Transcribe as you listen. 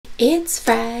It's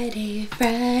Friday,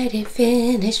 Friday,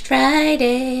 finished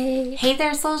Friday. Hey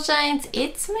there, Soul Shines.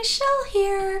 It's Michelle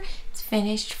here. It's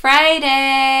finished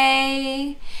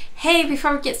Friday. Hey,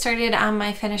 before we get started on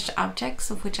my finished objects,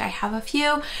 of which I have a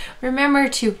few, remember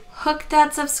to hook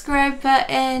that subscribe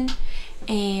button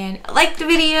and like the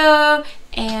video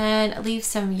and leave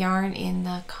some yarn in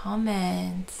the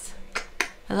comments.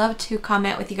 I love to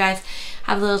comment with you guys.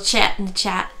 Have a little chat in the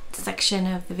chat section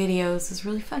of the videos. It's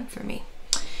really fun for me.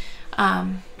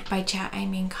 By chat I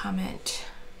mean comment.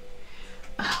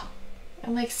 Oh,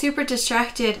 I'm like super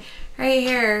distracted. Right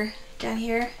here, down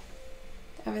here,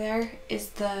 over there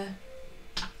is the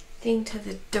thing to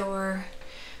the door.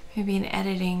 Maybe in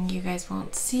editing you guys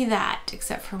won't see that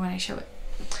except for when I show it.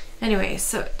 Anyway,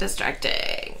 so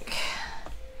distracting.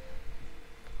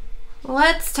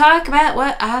 Let's talk about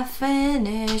what I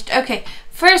finished. Okay,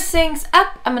 first things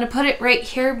up, I'm going to put it right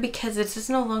here because it is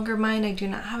no longer mine. I do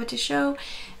not have it to show.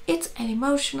 It's an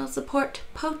emotional support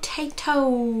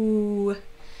potato.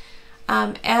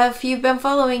 If you've been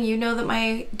following, you know that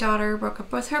my daughter broke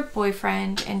up with her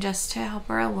boyfriend, and just to help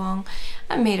her along,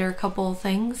 I made her a couple of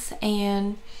things,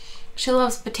 and she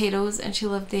loves potatoes and she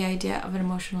loved the idea of an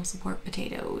emotional support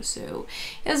potato. So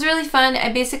it was really fun.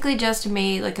 I basically just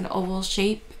made like an oval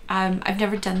shape. I've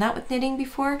never done that with knitting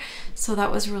before, so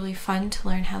that was really fun to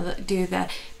learn how to do the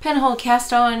pinhole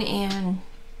cast on and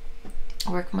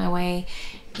work my way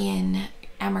in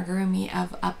amigurumi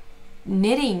of a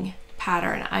knitting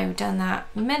pattern. I've done that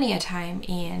many a time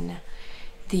in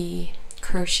the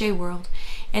crochet world.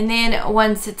 And then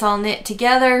once it's all knit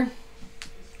together,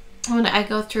 when I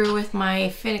go through with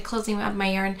my closing of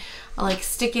my yarn, I'll like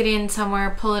stick it in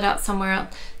somewhere, pull it out somewhere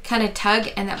else, kind of tug,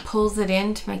 and that pulls it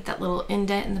in to make that little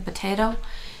indent in the potato.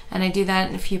 And I do that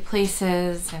in a few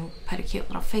places and put a cute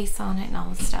little face on it and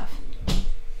all this stuff.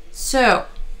 So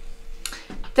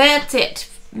that's it.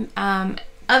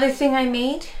 Other thing I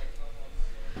made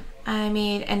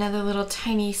another little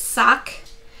tiny sock.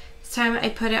 This time I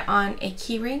put it on a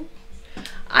key ring.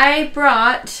 I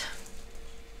brought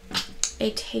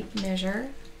a tape measure.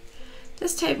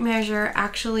 This tape measure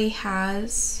actually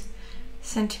has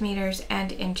centimeters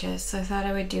and inches, so I thought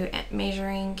I would do it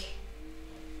measuring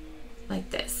like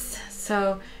this.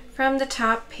 So from the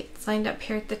top, it's lined up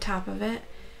here at the top of it,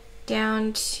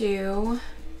 down to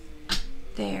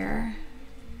there.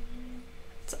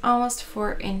 It's almost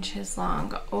 4 inches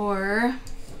long, or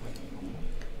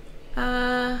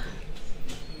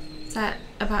is that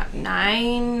about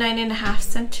 9.5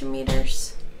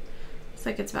 centimeters? Looks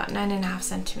like it's about 9.5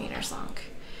 centimeters long.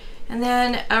 And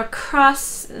then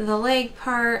across the leg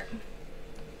part,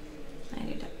 line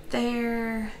it up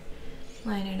there,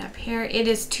 line it up here. It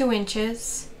is 2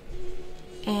 inches,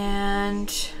 and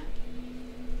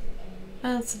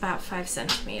it's about 5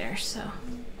 centimeters. So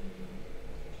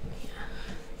yeah.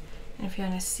 And if you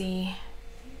want to see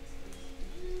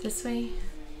this way,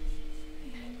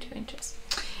 yeah, 2 inches.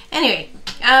 Anyway,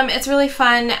 it's really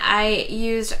fun. I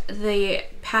used the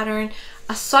pattern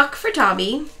A Sock for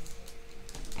Dobby,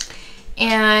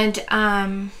 and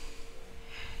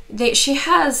she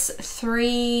has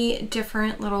 3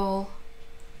 different little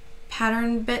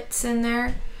pattern bits in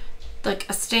there. Like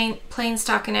a plain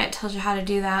stockinette tells you how to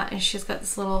do that, and she's got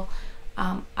this little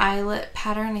eyelet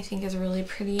pattern I think is really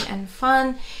pretty and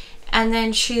fun. And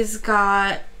then she's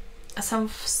got some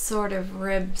sort of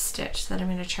rib stitch that I'm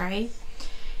going to try.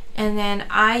 And then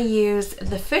I used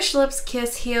the Fish Lips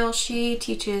Kiss heel. She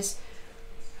teaches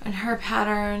in her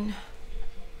pattern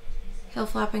heel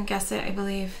flap and gusset, I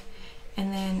believe.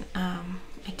 And then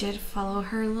I did follow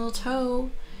her little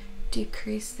toe, deep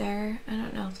crease there. I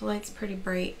don't know, the light's pretty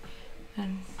bright.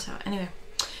 And so anyway,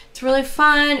 it's really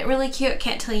fun, really cute.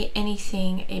 Can't tell you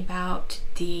anything about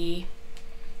the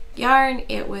yarn.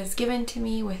 It was given to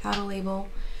me without a label,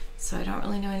 so I don't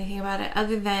really know anything about it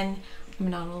other than I'm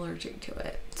not allergic to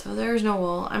it. So there's no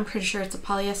wool. I'm pretty sure it's a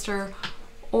polyester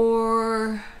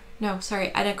or no,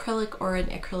 sorry, an acrylic or an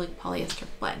acrylic polyester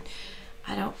blend.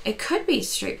 It could be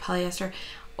straight polyester,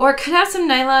 or it could have some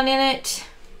nylon in it.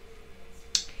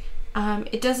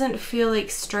 It doesn't feel like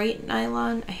straight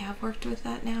nylon. I have worked with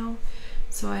that now,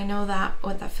 so I know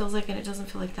what that feels like, and it doesn't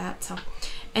feel like that. So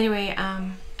anyway,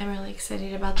 I'm really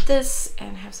excited about this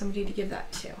and have somebody to give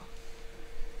that to.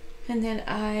 And then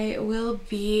I will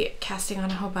be casting on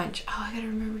a whole bunch. Oh, I gotta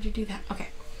remember to do that. Okay,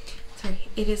 sorry.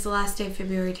 It is the last day of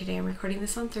February today. I'm recording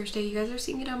this on Thursday. You guys are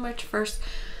seeing it on March 1st.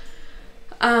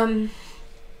 And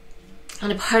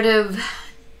a part of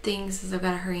things is I've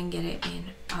got to hurry and get it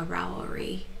in a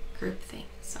Ravelry group thing.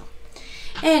 So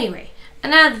anyway,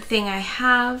 another thing I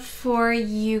have for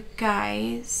you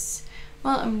guys,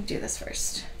 well, I'm gonna do this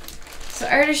first. So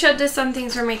I already showed this some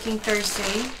things we're making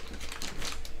Thursday,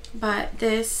 but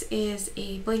this is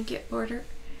a blanket border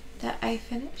that I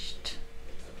finished.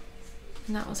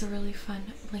 And that was a really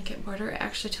fun blanket border. I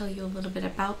actually tell you a little bit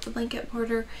about the blanket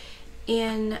border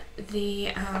in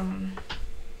the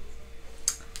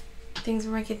things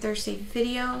we're making Thursday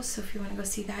video. So if you want to go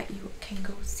see that, you can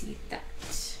go see that.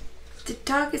 The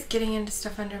dog is getting into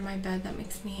stuff under my bed that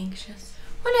makes me anxious.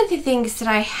 One of the things that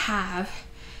I have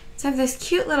is I have this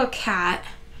cute little cat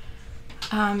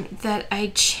that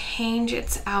I change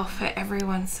its outfit every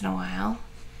once in a while.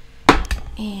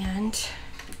 And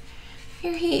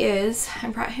here he is. I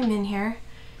brought him in here.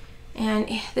 And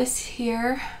this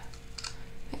here,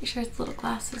 make sure his little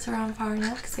glasses are on far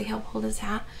enough because they help hold his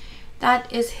hat.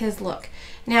 That is his look.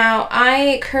 Now,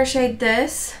 I crocheted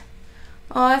this.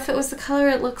 Oh, if it was the color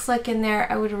it looks like in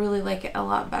there, I would really like it a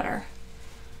lot better.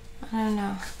 I don't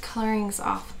know. Coloring's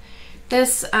off.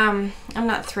 This, I'm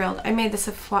not thrilled. I made this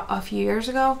a few years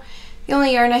ago. The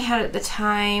only yarn I had at the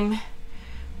time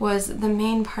was the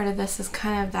main part of this is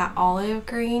kind of that olive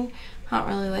green. I don't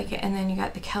really like it. And then you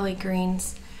got the Kelly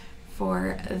greens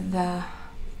for the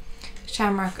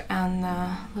shamrock and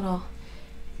the little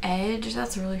edge.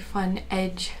 That's a really fun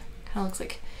edge. Kind of looks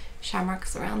like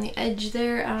shamrocks around the edge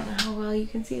there. I don't know how well you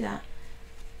can see that.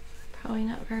 Probably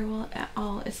not very well at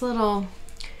all. It's a little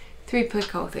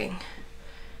 3-picot thing.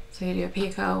 So you do a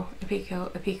picot, a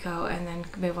picot, a picot, and then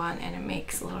move on, and it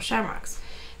makes little shamrocks.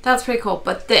 That's pretty cool.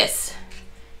 But this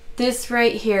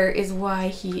right here is why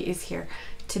he is here.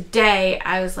 Today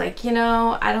I was like, you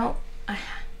know, I don't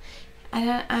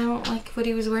like what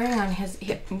he was wearing on his.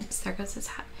 Oops, there goes his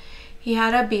hat. He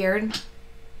had a beard,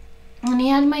 and he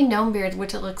had my gnome beard,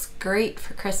 which it looks great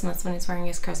for Christmas when he's wearing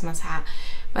his Christmas hat,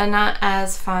 but not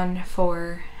as fun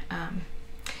for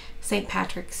St.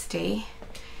 Patrick's Day.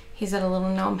 He's got a little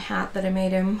gnome hat that I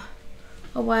made him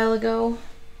a while ago.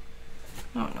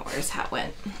 I don't know where his hat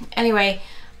went. Anyway,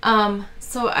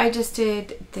 so I just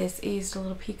did this. I used a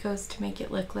little picots to make it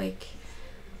look like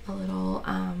a little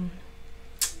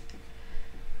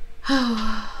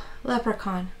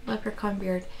leprechaun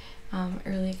beard.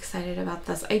 Really excited about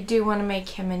this. I do want to make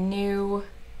him a new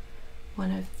one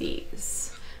of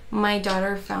these. My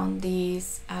daughter found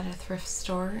these at a thrift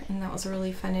store, and that was a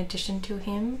really fun addition to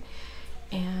him.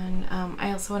 And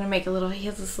I also want to make a little, he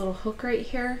has this little hook right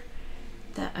here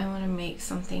that I want to make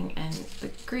something, and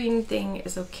the green thing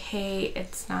is okay.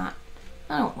 It's not,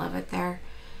 I don't love it there,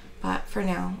 but for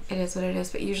now it is what it is.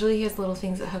 But usually he has little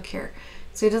things that hook here.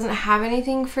 So he doesn't have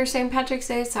anything for St. Patrick's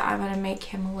Day, so I'm going to make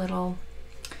him a little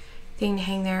thing to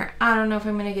hang there. I don't know if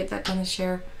I'm going to get that done this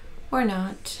year or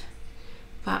not,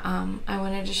 but I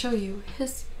wanted to show you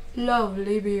his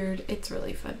lovely beard. It's a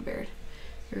really fun beard.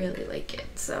 I really like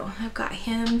it. So I've got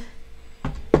him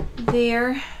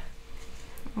there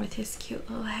with his cute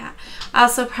little hat. I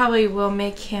also probably will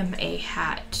make him a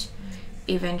hat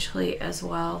eventually as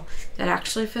well that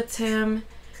actually fits him.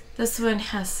 This one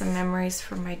has some memories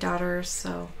from my daughter,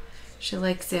 so she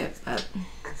likes it, but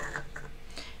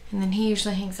and then he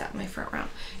usually hangs out in my front room.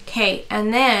 Okay,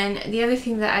 and then the other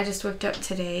thing that I just whipped up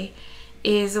today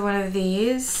is one of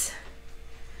these.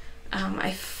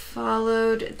 I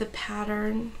followed the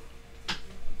pattern.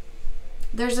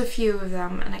 There's a few of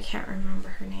them, and I can't remember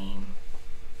her name.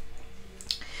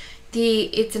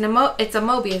 It's a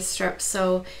Mobius strip,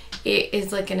 so it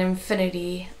is like an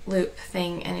infinity loop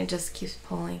thing, and it just keeps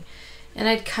pulling. And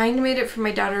I'd kind of made it for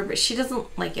my daughter, but she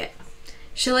doesn't like it.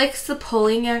 She likes the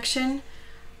pulling action,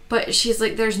 but she's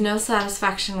like, there's no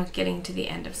satisfaction with getting to the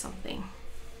end of something,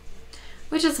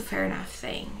 which is a fair enough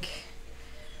thing.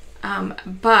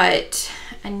 But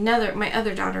my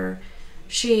other daughter,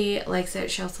 she likes it.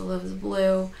 She also loves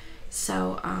blue.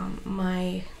 So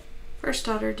my first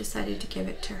daughter decided to give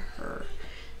it to her.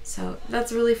 So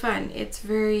that's really fun. It's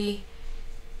very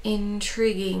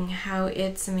intriguing how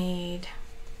it's made.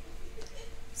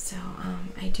 So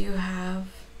I do have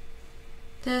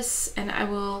this, and I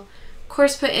will of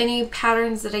course put any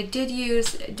patterns that I did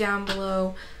use down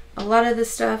below. A lot of this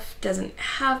stuff doesn't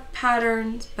have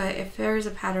patterns, but if there is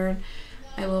a pattern,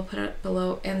 I will put it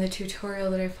below, and the tutorial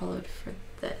that I followed for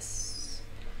this.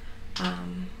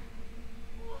 An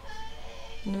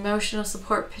emotional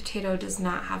support potato does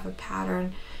not have a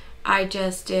pattern. I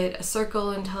just did a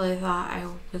circle until I thought I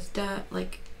was done,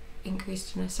 like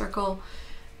increased in a circle.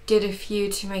 Did a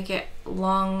few to make it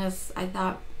long as I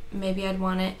thought maybe I'd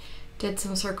want it. Did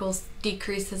some circles,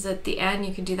 decreases at the end.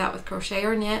 You can do that with crochet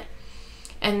or knit.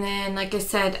 And then, like I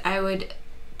said, I would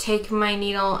take my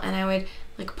needle and I would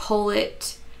like pull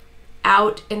it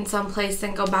out in some place,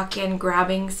 then go back in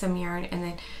grabbing some yarn, and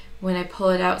then when I pull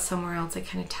it out somewhere else, I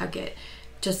kind of tug it.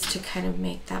 just to kind of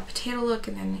make that potato look,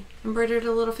 and then embroidered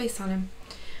a little face on him.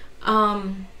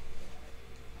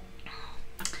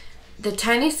 The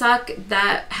tiny sock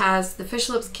that has the Fish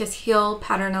Lips Kiss heel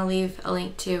pattern, I'll leave a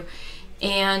link to,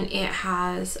 and it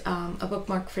has a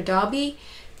bookmark for Dobby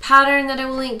pattern that I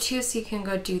will link to, so you can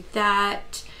go do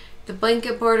that. The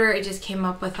blanket border I just came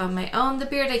up with on my own. The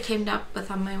beard I came up with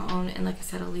on my own, and like I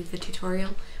said, I'll leave the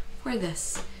tutorial for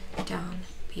this down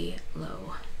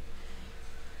below.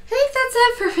 I think that's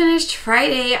it for Finished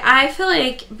Friday. I feel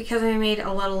like because I made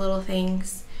a lot of little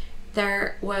things,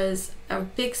 there was a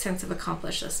big sense of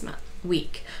accomplishment this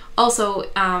week. Also,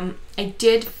 I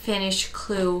did finish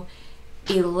Clue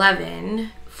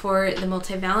 11 for the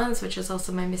Multivalence, which is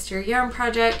also my Mystery Yarn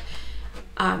project,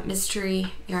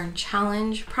 Mystery Yarn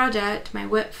Challenge project, my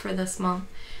whip for this month.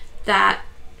 That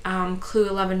Clue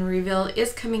 11 reveal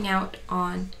is coming out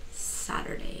on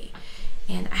Saturday.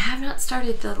 And I have not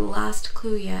started the last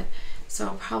clue yet, so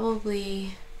I'll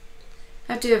probably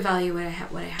have to evaluate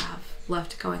what I have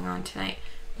left going on tonight.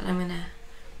 But I'm gonna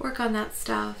work on that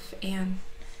stuff and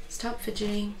stop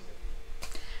fidgeting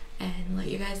and let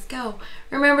you guys go.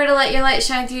 Remember to let your light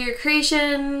shine through your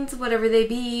creations, whatever they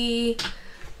be.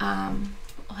 I'll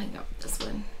hang up this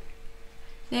one.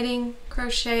 Knitting,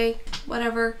 crochet,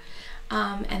 whatever.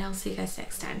 And I'll see you guys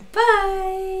next time.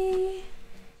 Bye!